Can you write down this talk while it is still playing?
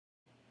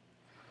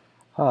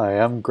Hi,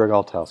 I'm Greg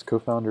Althaus,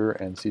 co-founder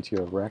and CTO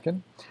of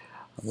RackN.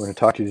 I'm going to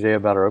talk to you today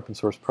about our open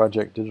source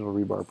project, Digital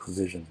Rebar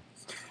Provision.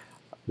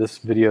 This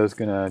video is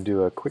going to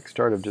do a quick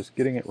start of just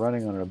getting it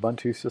running on an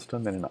Ubuntu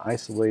system in an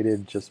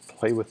isolated, just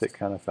play with it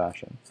kind of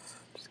fashion.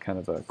 Just kind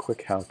of a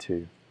quick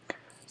how-to.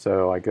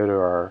 So I go to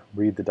our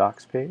read the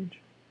docs page,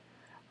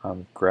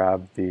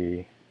 grab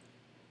the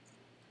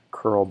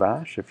curl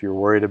bash. If you're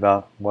worried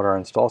about what our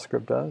install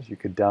script does, you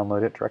could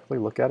download it directly,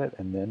 look at it,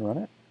 and then run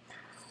it.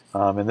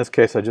 In this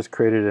case, I just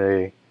created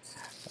a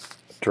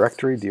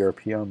directory,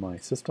 DRP, on my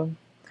system,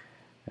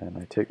 and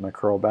I take my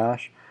curl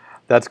bash.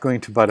 That's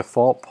going to, by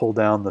default, pull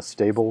down the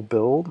stable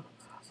build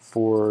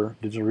for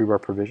Digital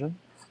Rebar Provision,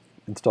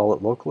 install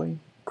it locally,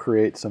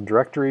 create some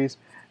directories,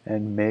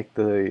 and make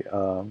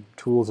the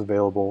tools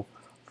available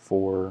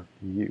for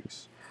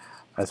use.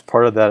 As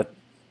part of that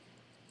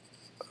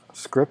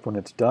script, when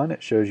it's done,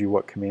 it shows you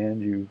what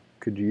command you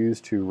could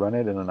use to run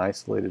it in an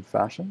isolated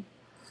fashion.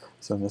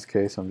 So in this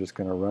case, I'm just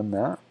going to run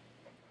that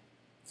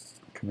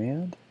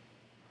command.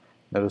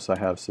 Notice I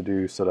have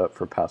sudo set up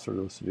for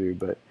passwordless sudo,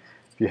 but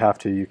if you have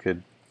to, you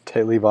could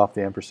leave off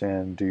the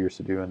ampersand, do your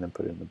sudo, and then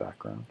put it in the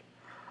background.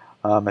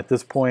 At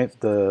this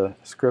point, the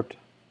script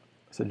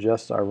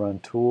suggests I run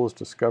tools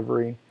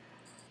discovery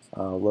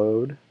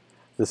load.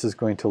 This is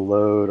going to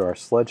load our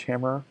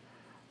sledgehammer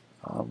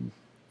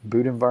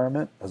boot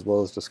environment as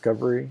well as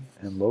discovery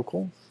and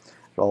local.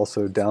 It'll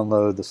also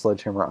download the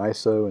sledgehammer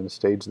ISO and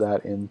stage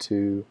that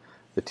into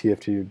the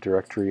TF2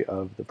 directory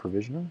of the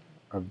provisioner,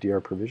 of DR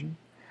provision,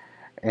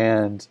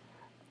 and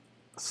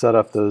set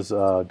up those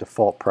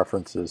default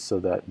preferences so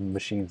that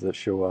machines that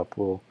show up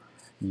will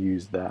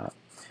use that.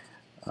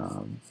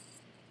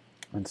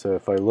 And so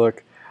if I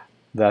look,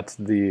 that's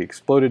the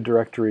exploded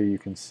directory. You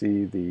can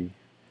see the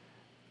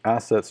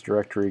assets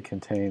directory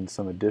contains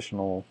some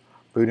additional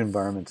boot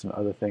environments and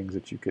other things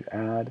that you could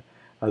add,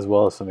 as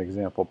well as some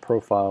example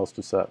profiles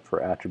to set for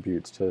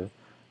attributes to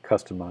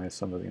customize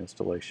some of the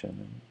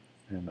installation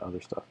and other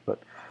stuff. But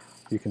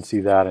you can see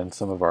that in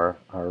some of our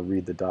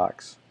read the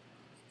docs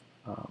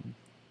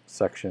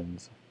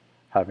sections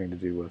having to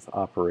do with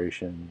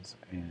operations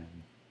and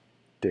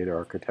data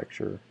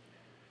architecture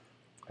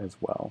as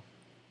well.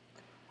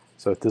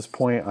 So at this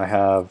point, I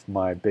have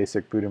my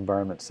basic boot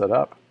environment set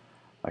up.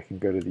 I can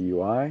go to the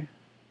UI,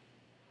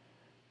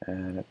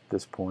 and at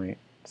this point,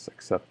 just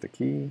accept the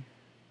key,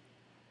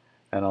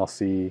 and I'll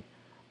see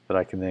that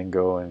I can then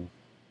go and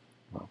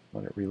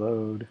let it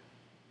reload,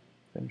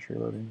 finish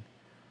reloading.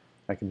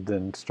 I can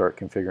then start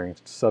configuring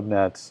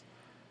subnets,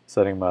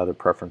 setting my other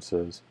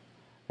preferences,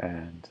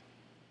 and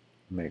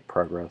make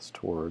progress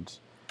towards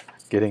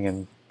getting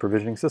in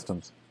provisioning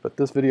systems. But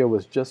this video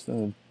was just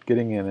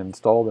getting in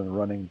installed and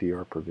running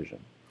DR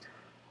provision.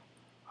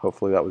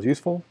 Hopefully that was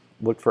useful.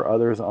 Look for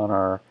others on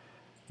our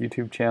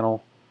YouTube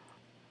channel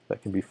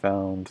that can be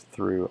found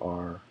through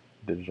our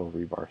Digital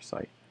Rebar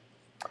site.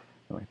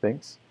 Anyway,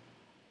 thanks.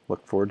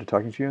 Look forward to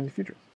talking to you in the future.